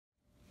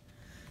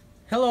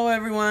Hello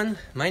everyone,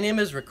 my name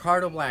is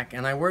Ricardo Black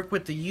and I work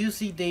with the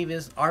UC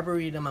Davis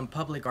Arboretum and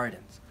Public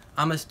Gardens.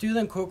 I'm a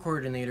student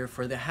co-coordinator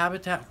for the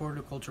Habitat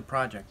Horticulture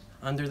Project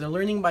under the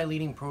Learning by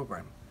Leading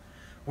program,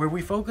 where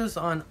we focus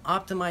on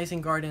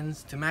optimizing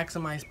gardens to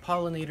maximize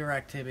pollinator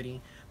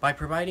activity by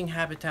providing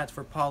habitats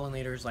for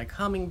pollinators like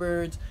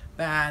hummingbirds,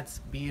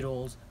 bats,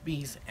 beetles,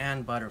 bees,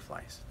 and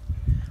butterflies.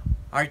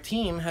 Our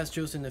team has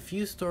chosen a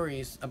few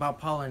stories about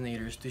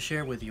pollinators to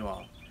share with you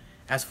all.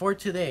 As for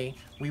today,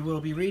 we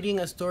will be reading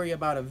a story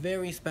about a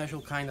very special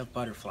kind of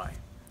butterfly,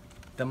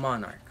 the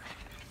monarch.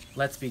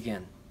 Let's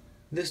begin.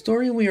 The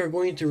story we are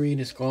going to read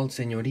is called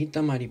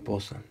Señorita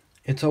Mariposa.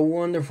 It's a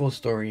wonderful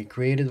story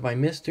created by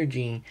Mr.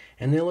 G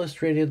and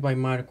illustrated by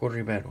Marco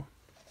Rivero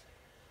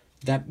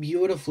that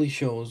beautifully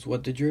shows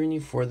what the journey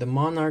for the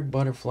monarch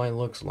butterfly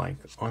looks like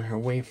on her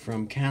way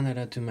from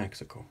Canada to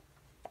Mexico.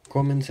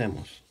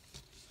 Comencemos.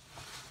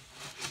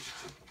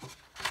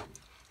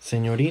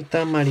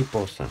 Señorita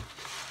Mariposa.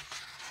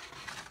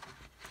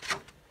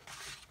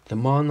 The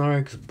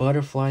monarch's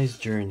butterfly's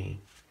journey.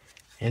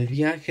 El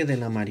viaje de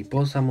la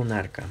mariposa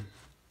monarca.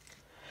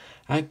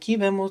 Aquí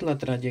vemos la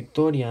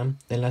trayectoria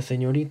de la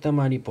señorita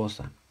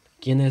mariposa,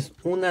 quien es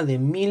una de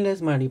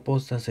miles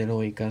mariposas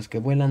heroicas que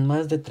vuelan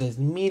más de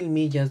 3,000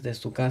 millas de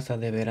su casa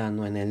de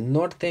verano en el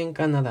norte en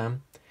Canadá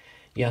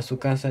y a su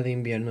casa de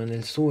invierno en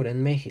el sur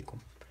en México.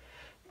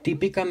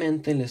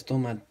 Típicamente les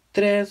toma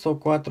 3 o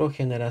 4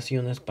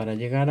 generaciones para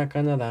llegar a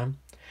Canadá,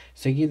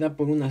 seguida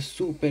por una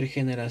super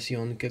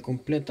generación que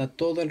completa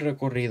todo el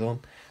recorrido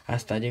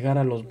hasta llegar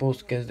a los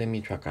bosques de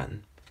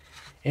Michoacán.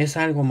 Es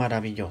algo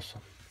maravilloso.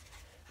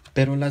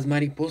 Pero las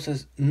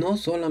mariposas no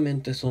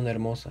solamente son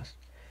hermosas,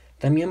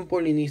 también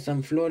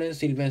polinizan flores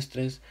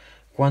silvestres.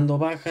 Cuando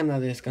bajan a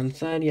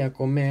descansar y a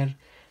comer,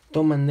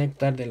 toman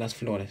néctar de las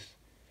flores.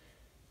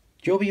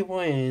 Yo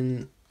vivo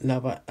en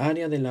la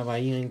área de la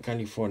bahía en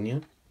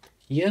California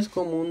y es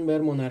común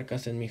ver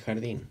monarcas en mi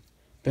jardín.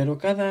 Pero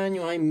cada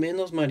año hay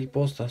menos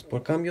mariposas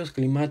por cambios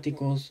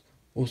climáticos,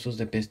 usos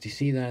de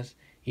pesticidas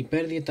y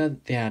pérdida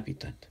de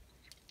hábitat.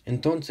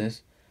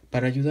 Entonces,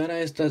 para ayudar a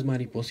estas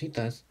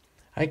maripositas,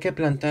 hay que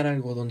plantar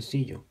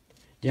algodoncillo,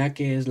 ya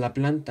que es la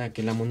planta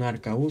que la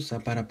monarca usa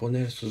para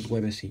poner sus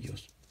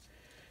huevecillos.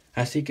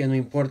 Así que no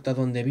importa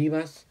dónde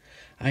vivas,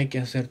 hay que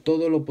hacer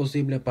todo lo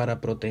posible para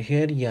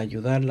proteger y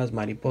ayudar a las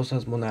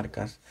mariposas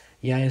monarcas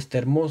y a este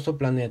hermoso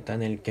planeta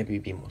en el que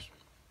vivimos.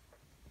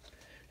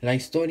 La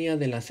historia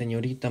de la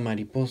señorita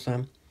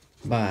mariposa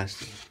va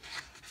así.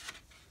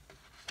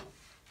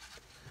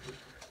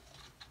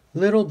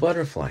 Little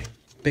butterfly,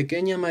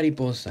 pequeña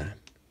mariposa,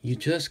 you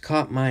just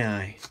caught my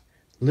eye.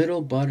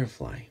 Little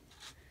butterfly,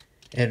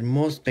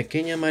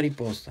 pequeña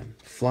mariposa,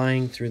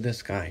 flying through the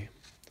sky,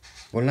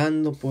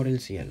 volando por el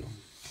cielo.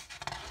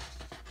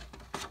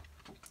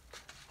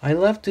 I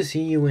love to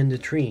see you in the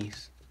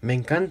trees. Me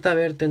encanta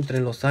verte entre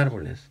los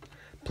árboles,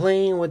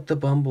 playing with the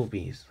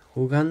bumblebees,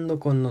 jugando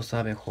con los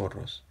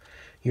abejorros.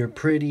 Your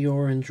pretty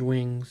orange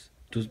wings,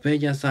 tus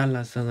bellas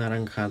alas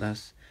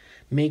anaranjadas,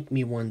 make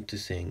me want to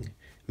sing,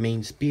 me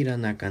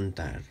inspiran a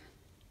cantar.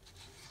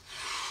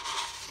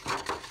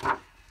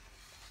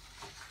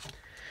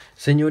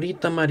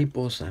 Señorita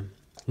mariposa,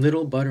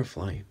 little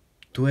butterfly,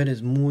 tú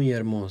eres muy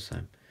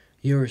hermosa.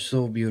 You're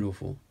so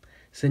beautiful.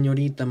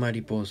 Señorita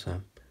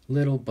mariposa,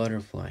 little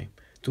butterfly,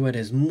 tú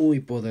eres muy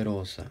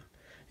poderosa.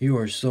 You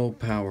are so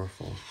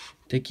powerful.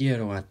 Te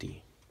quiero a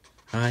ti.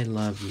 I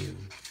love you.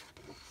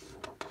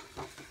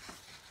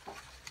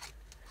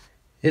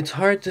 It's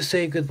hard to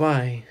say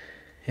goodbye.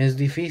 Es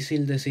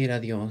difícil decir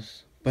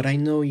adiós. But I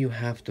know you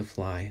have to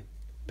fly.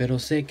 Pero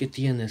sé que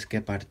tienes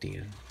que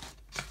partir.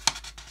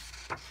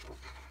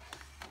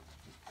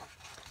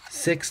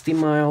 60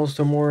 miles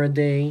or more a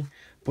day.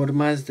 Por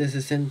más de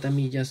 60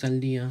 millas al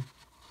día.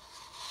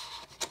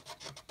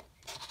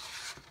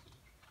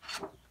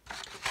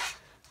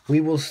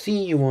 We will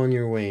see you on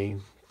your way.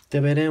 Te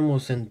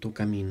veremos en tu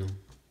camino.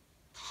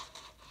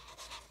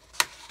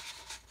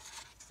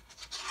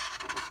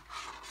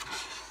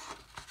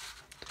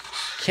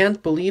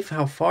 Can't believe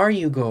how far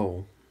you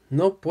go.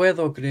 No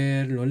puedo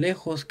creer lo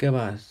lejos que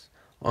vas.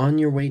 On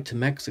your way to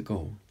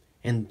Mexico.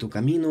 En tu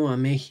camino a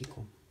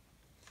México.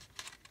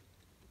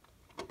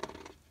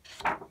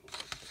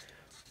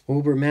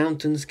 Over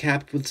mountains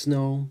capped with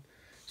snow.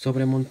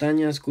 Sobre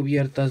montañas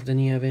cubiertas de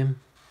nieve.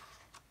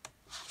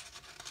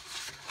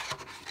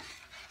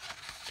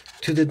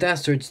 To the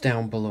deserts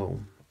down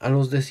below. A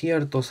los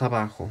desiertos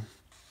abajo.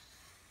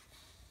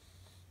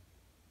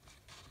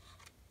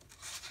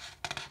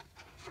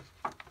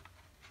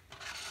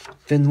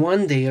 Then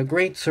one day a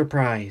great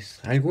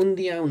surprise. Algún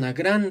día una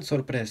gran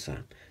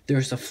sorpresa.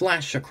 There's a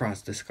flash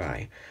across the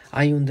sky.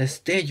 Hay un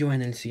destello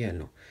en el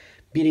cielo.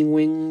 Beating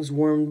wings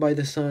warmed by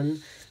the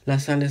sun.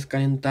 Las alas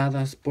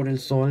calentadas por el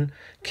sol.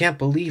 Can't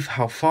believe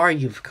how far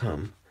you've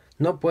come.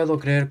 No puedo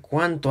creer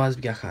cuánto has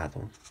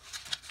viajado.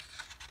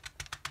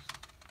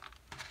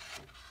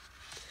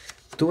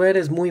 Tú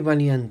eres muy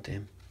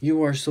valiente.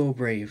 You are so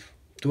brave.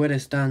 Tú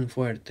eres tan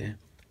fuerte.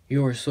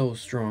 You are so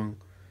strong.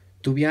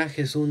 Tu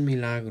viaje es un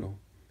milagro.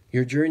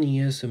 Your journey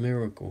is a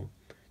miracle.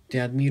 Te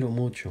admiro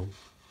mucho.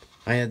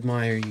 I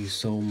admire you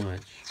so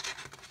much.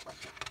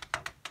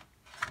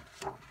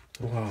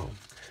 Wow.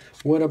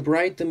 What a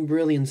bright and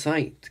brilliant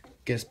sight.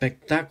 Qué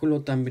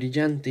espectáculo tan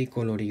brillante y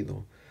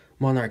colorido.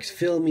 Monarchs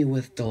fill me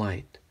with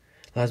delight.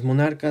 Las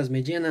monarcas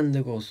me llenan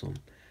de gozo.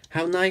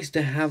 How nice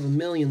to have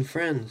 1,000,000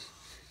 friends.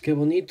 Qué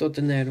bonito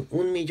tener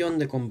 1,000,000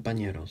 de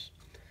compañeros.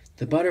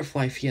 The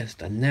butterfly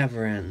fiesta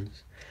never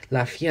ends.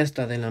 La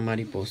fiesta de la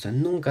mariposa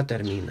nunca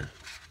termina.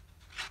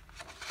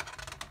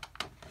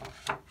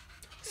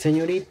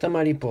 Señorita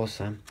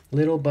Mariposa,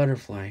 little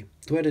butterfly,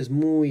 tú eres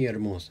muy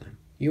hermosa.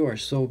 You are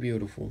so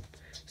beautiful.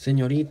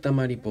 Señorita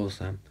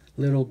Mariposa,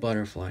 little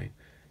butterfly,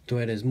 tú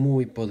eres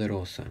muy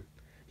poderosa.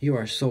 You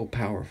are so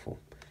powerful.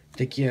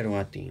 Te quiero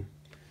a ti.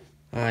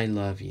 I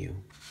love you.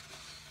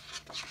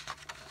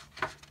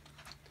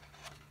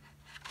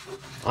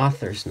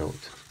 Author's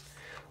note.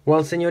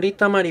 While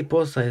Señorita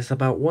Mariposa is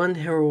about one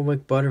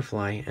heroic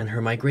butterfly and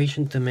her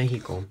migration to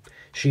Mexico,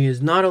 she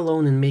is not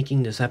alone in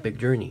making this epic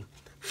journey.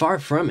 Far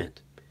from it.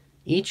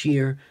 Each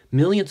year,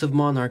 millions of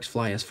monarchs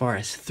fly as far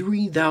as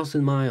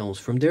 3,000 miles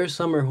from their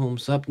summer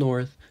homes up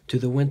north to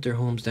the winter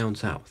homes down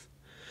south.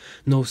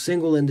 No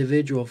single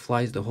individual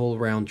flies the whole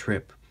round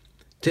trip.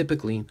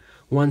 Typically,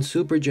 one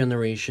super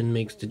generation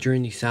makes the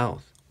journey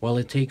south, while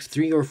it takes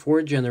 3 or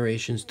 4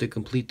 generations to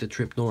complete the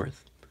trip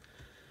north.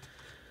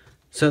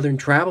 Southern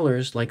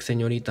travelers, like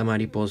Señorita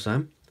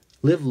Mariposa,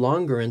 live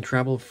longer and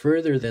travel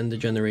further than the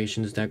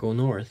generations that go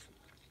north.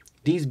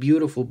 These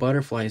beautiful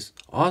butterflies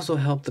also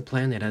help the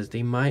planet as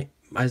they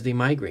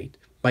migrate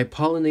by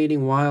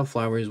pollinating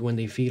wildflowers when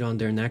they feed on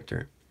their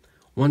nectar.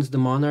 Once the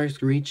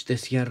monarchs reach the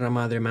Sierra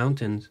Madre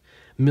Mountains,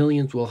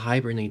 millions will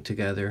hibernate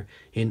together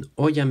in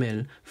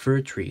Oyamel fir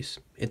trees.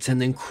 It's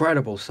an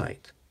incredible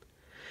sight.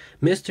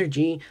 Mr.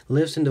 G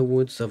lives in the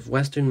woods of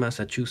western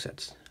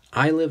Massachusetts.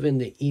 I live in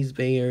the East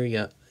Bay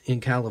Area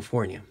in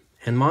California,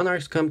 and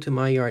monarchs come to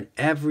my yard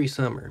every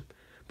summer.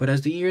 But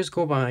as the years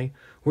go by,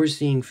 we're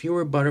seeing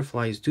fewer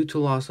butterflies due to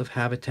loss of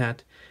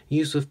habitat,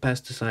 use of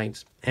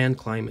pesticides, and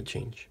climate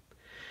change.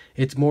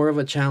 It's more of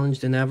a challenge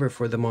than ever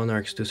for the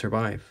monarchs to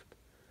survive.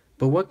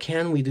 But what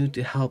can we do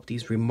to help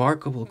these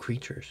remarkable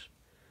creatures?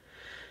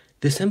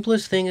 The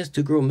simplest thing is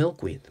to grow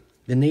milkweed,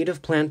 the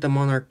native plant the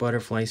monarch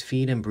butterflies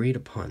feed and breed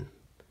upon.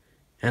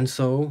 And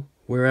so,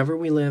 wherever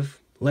we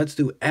live, let's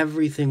do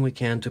everything we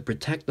can to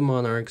protect the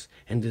monarchs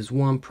and this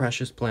one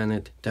precious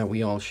planet that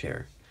we all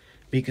share.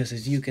 Because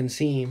as you can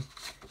see,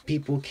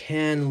 people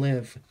can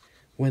live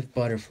with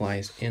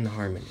butterflies in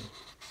harmony.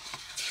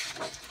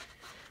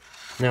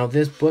 Now,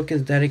 this book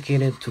is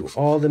dedicated to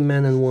all the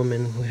men and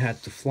women who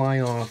had to fly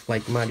off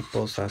like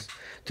mariposas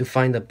to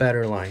find a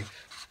better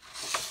life.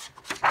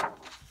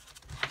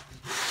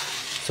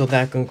 So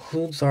that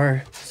concludes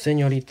our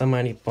Señorita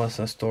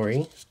Mariposa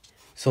story.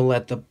 So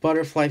let the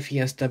butterfly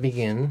fiesta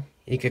begin,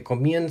 y que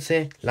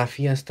comience la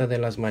fiesta de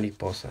las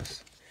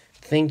mariposas.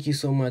 Thank you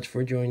so much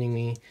for joining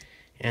me,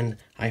 and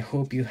I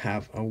hope you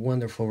have a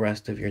wonderful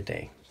rest of your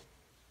day.